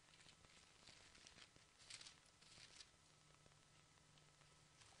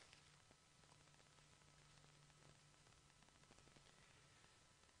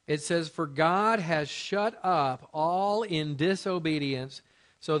 It says, "For God has shut up all in disobedience,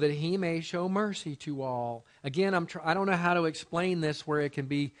 so that He may show mercy to all." Again, I don't know how to explain this where it can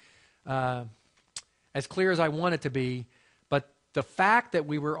be as clear as I want it to be, but the fact that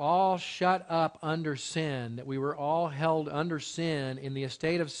we were all shut up under sin, that we were all held under sin in the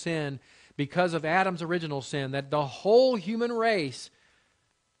estate of sin because of Adam's original sin, that the whole human race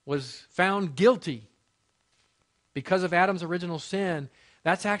was found guilty because of Adam's original sin,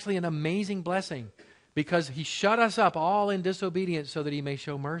 that's actually an amazing blessing. Because He shut us up all in disobedience so that He may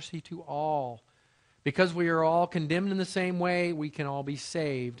show mercy to all. Because we are all condemned in the same way, we can all be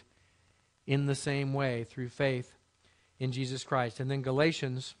saved in the same way through faith in Jesus Christ. And then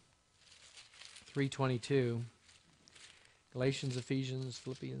Galatians 3:22. Galatians, Ephesians,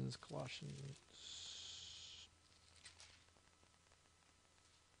 Philippians, Colossians.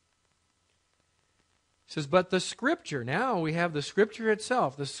 It says, "But the Scripture," now we have the Scripture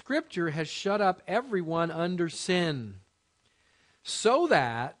itself. "The Scripture has shut up everyone under sin, so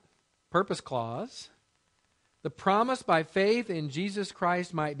that," purpose clause, "the promise by faith in Jesus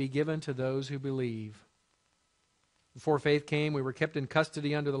Christ might be given to those who believe." Before faith came, we were kept in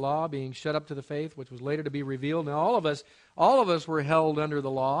custody under the law, being shut up to the faith which was later to be revealed. Now all of us were held under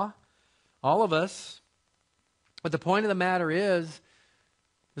the law. All of us. But the point of the matter is,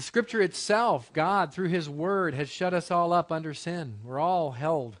 the Scripture itself, God, through His Word, has shut us all up under sin. We're all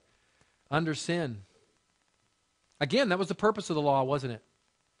held under sin. Again, that was the purpose of the law, wasn't it?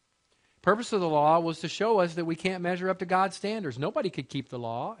 The purpose of the law was to show us that we can't measure up to God's standards. Nobody could keep the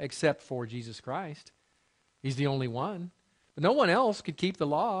law except for Jesus Christ. He's the only one. But no one else could keep the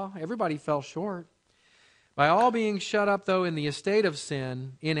law. Everybody fell short. By all being shut up, though, in the estate of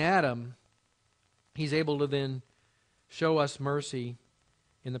sin, in Adam, He's able to then show us mercy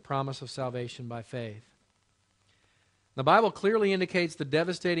in the promise of salvation by faith. The Bible clearly indicates the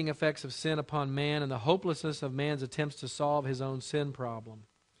devastating effects of sin upon man and the hopelessness of man's attempts to solve his own sin problem.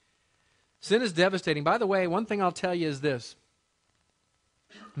 Sin is devastating. By the way, one thing I'll tell you is this.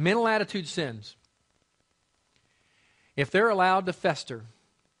 Mental attitude sins, if they're allowed to fester,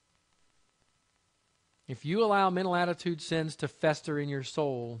 if you allow mental attitude sins to fester in your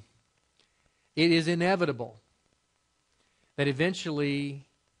soul, it is inevitable that eventually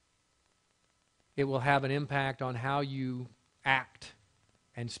it will have an impact on how you act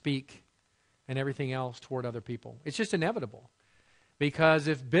and speak and everything else toward other people. It's just inevitable. Because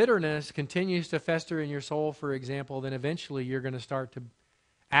if bitterness continues to fester in your soul, for example, then eventually you're going to start to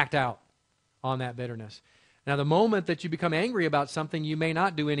act out on that bitterness. Now, the moment that you become angry about something, you may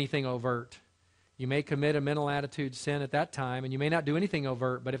not do anything overt. You may commit a mental attitude sin at that time, and you may not do anything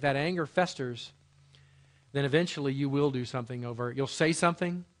overt, but if that anger festers, then eventually you will do something overt. You'll say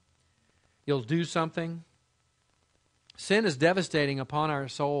something. You'll do something. Sin is devastating upon our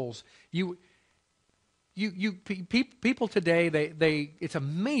souls. People today, it's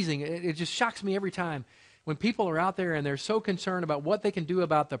amazing. It just shocks me every time when people are out there and they're so concerned about what they can do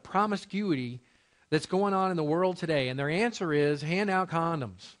about the promiscuity that's going on in the world today, and their answer is hand out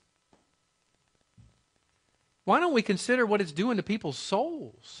condoms. Why don't we consider what it's doing to people's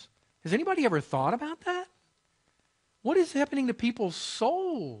souls? Has anybody ever thought about that? What is happening to people's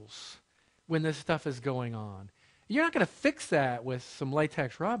souls when this stuff is going on? You're not going to fix that with some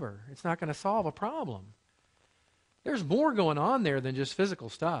latex rubber. It's not going to solve a problem. There's more going on there than just physical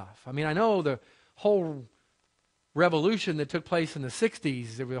stuff. I mean, I know the whole revolution that took place in the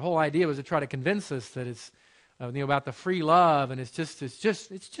 60s, the whole idea was to try to convince us that it's about the free love, and it's just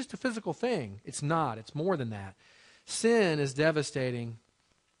a physical thing. It's not. It's more than that. Sin is devastating,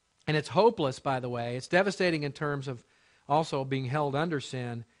 and it's hopeless, by the way. It's devastating in terms of also being held under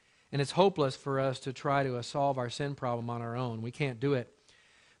sin, and it's hopeless for us to try to solve our sin problem on our own. We can't do it.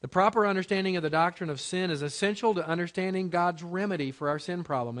 The proper understanding of the doctrine of sin is essential to understanding God's remedy for our sin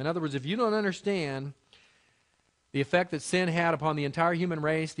problem. In other words, if you don't understand the effect that sin had upon the entire human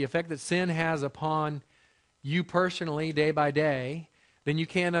race, the effect that sin has upon you personally day by day, then you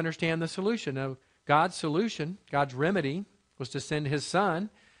can't understand the solution. Now, God's solution, God's remedy, was to send His Son.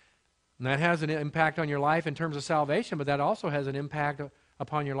 And that has an impact on your life in terms of salvation, but that also has an impact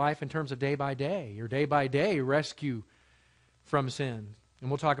upon your life in terms of day by day, your day by day rescue from sin. And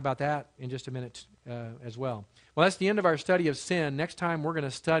we'll talk about that in just a minute as well. Well, that's the end of our study of sin. Next time we're going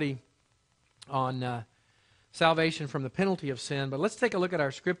to study on salvation from the penalty of sin. But let's take a look at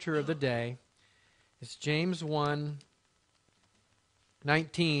our scripture of the day. It's James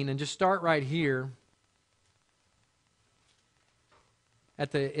 1:19, and just start right here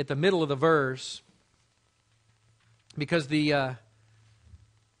at the middle of the verse, because the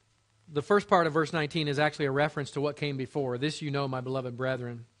first part of verse 19 is actually a reference to what came before. This you know, my beloved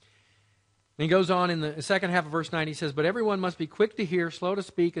brethren. And he goes on in the second half of verse 9, he says, "But everyone must be quick to hear, slow to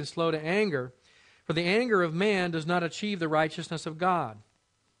speak, and slow to anger, for the anger of man does not achieve the righteousness of God."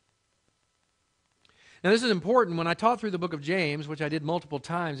 Now, this is important. When I taught through the book of James, which I did multiple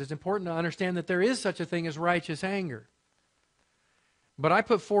times, it's important to understand that there is such a thing as righteous anger. But I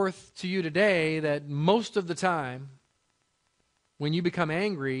put forth to you today that most of the time, when you become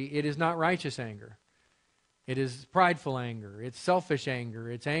angry, it is not righteous anger. It is prideful anger. It's selfish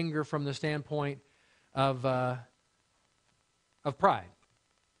anger. It's anger from the standpoint of pride,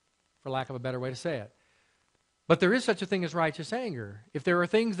 for lack of a better way to say it. But there is such a thing as righteous anger. If there are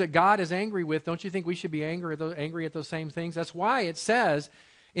things that God is angry with, don't you think we should be angry at those same things? That's why it says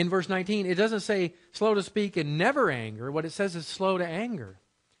in verse 19, it doesn't say slow to speak and never anger. What it says is slow to anger.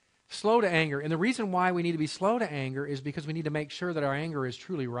 Slow to anger. And the reason why we need to be slow to anger is because we need to make sure that our anger is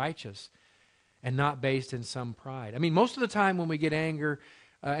truly righteous and not based in some pride. I mean, most of the time when we get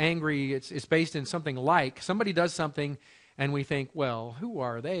angry, it's based in something like somebody does something and we think, well, who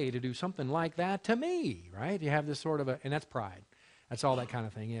are they to do something like that to me, right? You have this sort of and that's pride. That's all that kind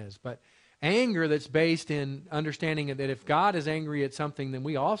of thing is. But anger that's based in understanding that if God is angry at something, then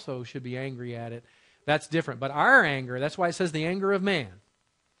we also should be angry at it. That's different. But our anger, that's why it says the anger of man.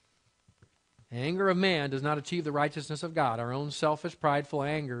 The anger of man does not achieve the righteousness of God. Our own selfish, prideful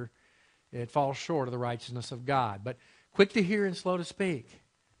anger, it falls short of the righteousness of God. But quick to hear and slow to speak.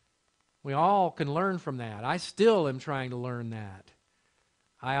 We all can learn from that. I still am trying to learn that.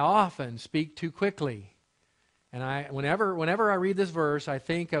 I often speak too quickly. And whenever I read this verse, I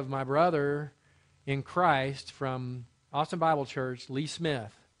think of my brother in Christ from Austin Bible Church, Lee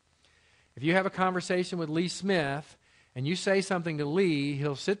Smith. If you have a conversation with Lee Smith and you say something to Lee,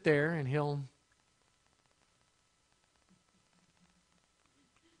 he'll sit there and he'll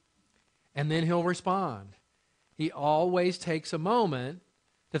and then he'll respond. He always takes a moment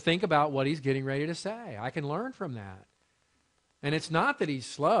to think about what he's getting ready to say. I can learn from that. And it's not that he's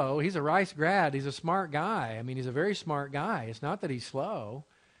slow. He's a Rice grad. He's a smart guy. I mean, he's a very smart guy. It's not that he's slow.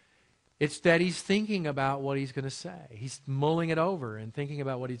 It's that he's thinking about what he's going to say. He's mulling it over and thinking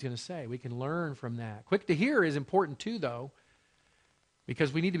about what he's going to say. We can learn from that. Quick to hear is important too, though,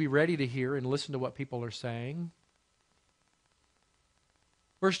 because we need to be ready to hear and listen to what people are saying.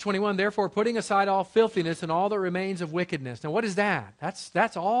 Verse 21, therefore, putting aside all filthiness and all that remains of wickedness. Now, what is that?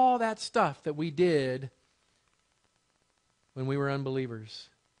 That's all that stuff that we did when we were unbelievers.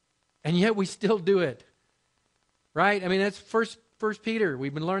 And yet we still do it. Right? I mean, that's First Peter.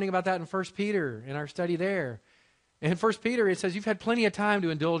 We've been learning about that in 1 Peter in our study there. And in 1 Peter, it says you've had plenty of time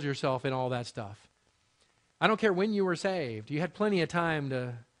to indulge yourself in all that stuff. I don't care when you were saved. You had plenty of time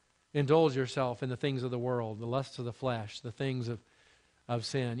to indulge yourself in the things of the world, the lusts of the flesh, the things of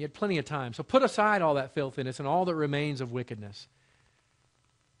sin. You had plenty of time. So put aside all that filthiness and all that remains of wickedness.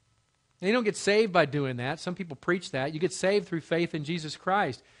 And you don't get saved by doing that. Some people preach that. You get saved through faith in Jesus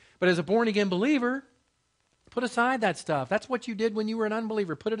Christ. But as a born-again believer, put aside that stuff. That's what you did when you were an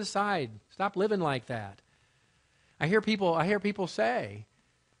unbeliever. Put it aside. Stop living like that. I hear people say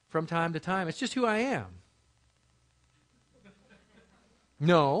from time to time, it's just who I am.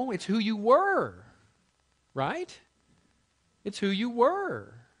 No, it's who you were. Right? It's who you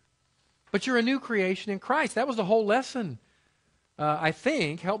were. But you're a new creation in Christ. That was the whole lesson, I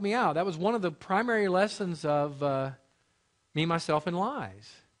think. Help me out. That was one of the primary lessons of Me, Myself, and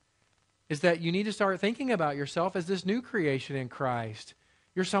Lies. Is that you need to start thinking about yourself as this new creation in Christ.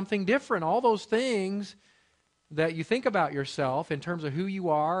 You're something different. All those things that you think about yourself in terms of who you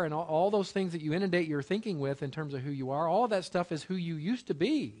are and all those things that you inundate your thinking with in terms of who you are, all of that stuff is who you used to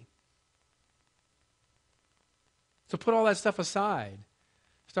be. So put all that stuff aside.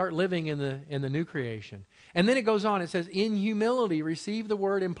 Start living in the new creation. And then it goes on. It says, in humility, receive the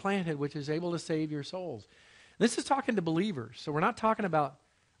word implanted, which is able to save your souls. This is talking to believers. So we're not talking about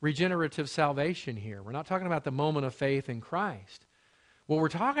regenerative salvation here. We're not talking about the moment of faith in Christ. What we're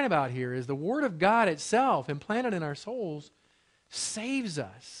talking about here is the Word of God itself, implanted in our souls, saves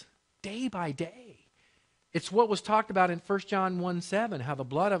us day by day. It's what was talked about in 1 John 1:7, how the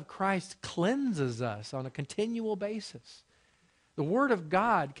blood of Christ cleanses us on a continual basis. The Word of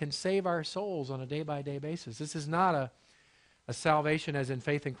God can save our souls on a day-by-day basis. This is not a salvation as in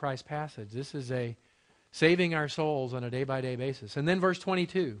faith in Christ passage. This is a saving our souls on a day-by-day basis. And then verse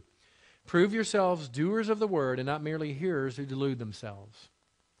 22, prove yourselves doers of the Word and not merely hearers who delude themselves.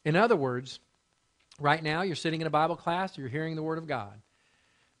 In other words, right now you're sitting in a Bible class, you're hearing the Word of God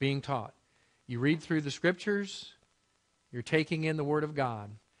being taught. You read through the Scriptures, you're taking in the Word of God.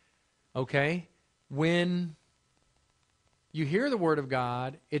 Okay? When you hear the Word of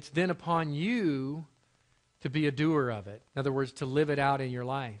God, it's then upon you to be a doer of it. In other words, to live it out in your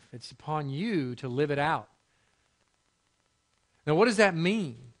life. It's upon you to live it out. Now, what does that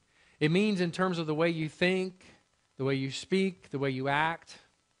mean? It means in terms of the way you think, the way you speak, the way you act.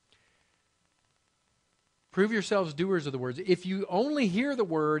 Prove yourselves doers of the words. If you only hear the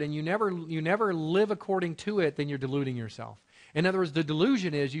word and you never live according to it, then you're deluding yourself. In other words, the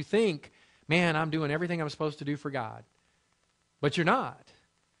delusion is you think, man, I'm doing everything I'm supposed to do for God. But you're not.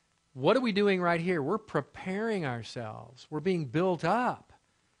 What are we doing right here? We're preparing ourselves. We're being built up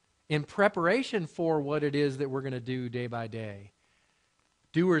in preparation for what it is that we're going to do day by day.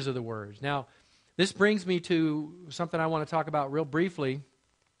 Doers of the words. Now, this brings me to something I want to talk about real briefly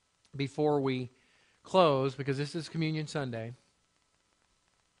before we close, because this is Communion Sunday.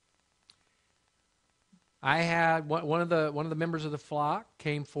 I had one of the members of the flock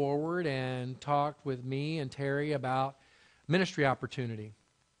came forward and talked with me and Terry about ministry opportunity.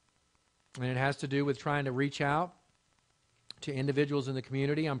 And it has to do with trying to reach out to individuals in the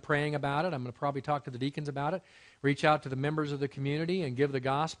community. I'm praying about it. I'm going to probably talk to the deacons about it. Reach out to the members of the community and give the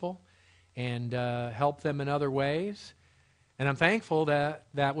gospel and help them in other ways. And I'm thankful that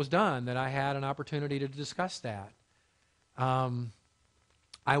that was done, that I had an opportunity to discuss that.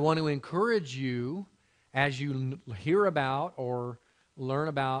 I want to encourage you, as you hear about or learn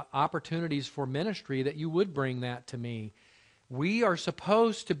about opportunities for ministry, that you would bring that to me. We are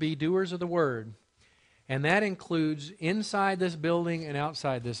supposed to be doers of the word, and that includes inside this building and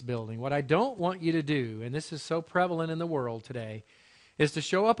outside this building. What I don't want you to do, and this is so prevalent in the world today, is to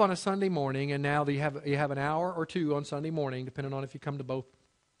show up on a Sunday morning, and now you have an hour or two on Sunday morning, depending on if you come to both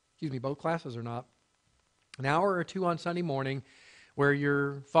classes or not, an hour or two on Sunday morning where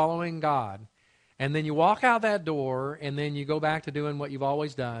you're following God. And then you walk out that door, and then you go back to doing what you've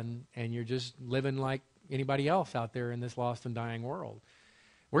always done, and you're just living like anybody else out there in this lost and dying world.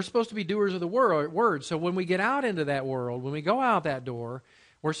 We're supposed to be doers of the word. So when we get out into that world, when we go out that door,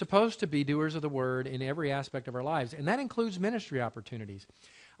 we're supposed to be doers of the word in every aspect of our lives. And that includes ministry opportunities.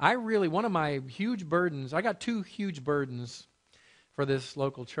 One of my huge burdens, I got two huge burdens for this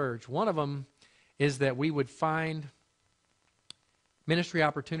local church. One of them is that we would find ministry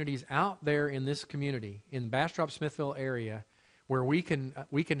opportunities out there in this community, in Bastrop, Smithville area, where we can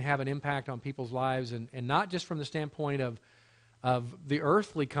have an impact on people's lives, and not just from the standpoint of the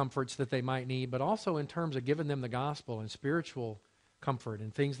earthly comforts that they might need, but also in terms of giving them the gospel and spiritual comfort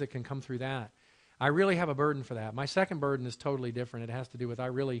and things that can come through that. I really have a burden for that. My second burden is totally different. It has to do with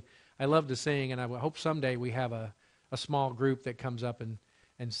I love to sing, and I hope someday we have a small group that comes up and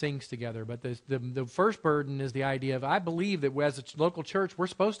sings together. But the first burden is the idea of I believe that as a local church, we're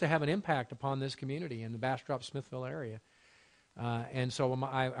supposed to have an impact upon this community in the Bastrop, Smithville area. And so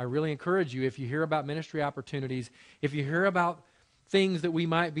I really encourage you, if you hear about ministry opportunities, if you hear about things that we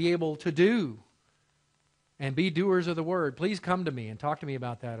might be able to do and be doers of the word, please come to me and talk to me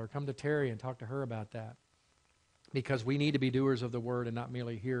about that, or come to Terry and talk to her about that, because we need to be doers of the word and not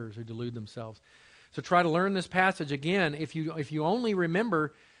merely hearers who delude themselves. So try to learn this passage again. If you only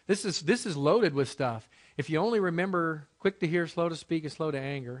remember, this is loaded with stuff. If you only remember quick to hear, slow to speak, and slow to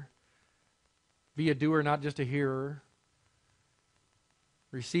anger, be a doer, not just a hearer,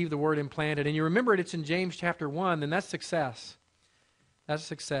 receive the word implanted, and you remember it's in James chapter 1, then that's success. That's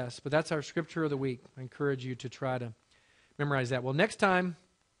success. But that's our scripture of the week. I encourage you to try to memorize that. Well, next time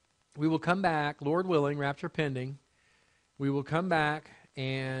we will come back, Lord willing, rapture pending, we will come back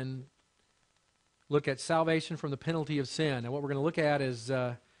and look at salvation from the penalty of sin. And what we're going to look at is,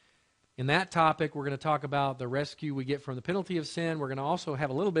 in that topic, we're going to talk about the rescue we get from the penalty of sin. We're going to also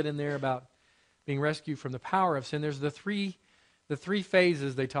have a little bit in there about being rescued from the power of sin. There's the three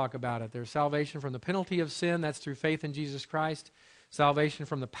phases they talk about it. There's salvation from the penalty of sin. That's through faith in Jesus Christ. Salvation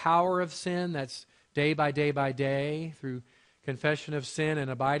from the power of sin. That's day by day by day through confession of sin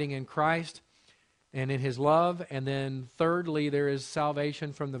and abiding in Christ and in His love. And then thirdly, there is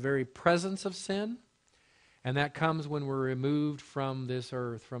salvation from the very presence of sin. And that comes when we're removed from this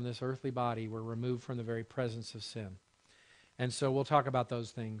earth, from this earthly body. We're removed from the very presence of sin. And so we'll talk about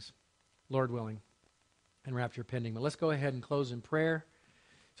those things, Lord willing, and rapture pending. But let's go ahead and close in prayer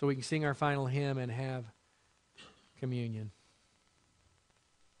so we can sing our final hymn and have communion.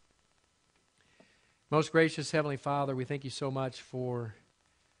 Most gracious Heavenly Father, we thank you so much for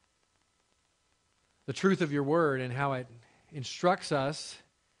the truth of your word and how it instructs us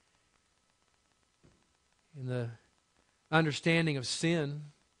in the understanding of sin,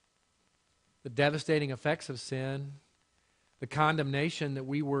 the devastating effects of sin, the condemnation that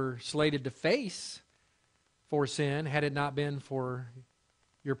we were slated to face for sin had it not been for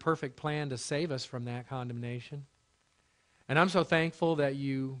your perfect plan to save us from that condemnation. And I'm so thankful that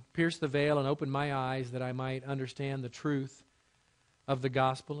you pierced the veil and opened my eyes that I might understand the truth of the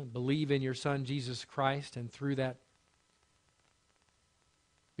gospel and believe in your Son, Jesus Christ, and through that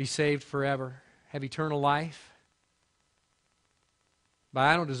be saved forever, have eternal life. But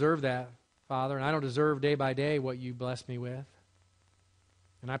I don't deserve that, Father, and I don't deserve day by day what you bless me with.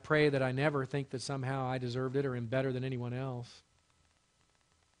 And I pray that I never think that somehow I deserved it or am better than anyone else.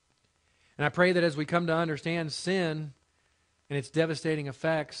 And I pray that as we come to understand sin and its devastating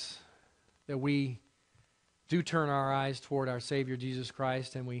effects, that we do turn our eyes toward our Savior Jesus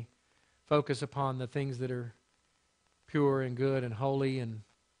Christ and we focus upon the things that are pure and good and holy, and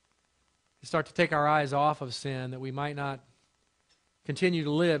start to take our eyes off of sin, that we might not continue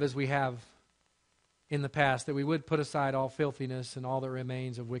to live as we have in the past, that we would put aside all filthiness and all that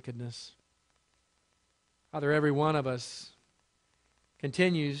remains of wickedness. Father, every one of us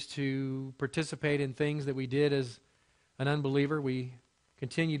continues to participate in things that we did as an unbeliever. We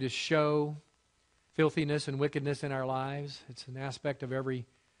continue to show filthiness and wickedness in our lives. It's an aspect of every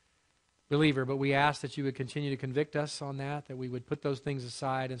believer, but we ask that you would continue to convict us on that we would put those things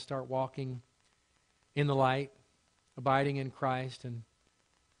aside and start walking in the light, abiding in Christ, and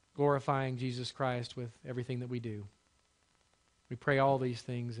glorifying Jesus Christ with everything that we do. We pray all these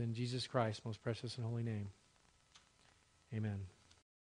things in Jesus Christ's most precious and holy name. Amen.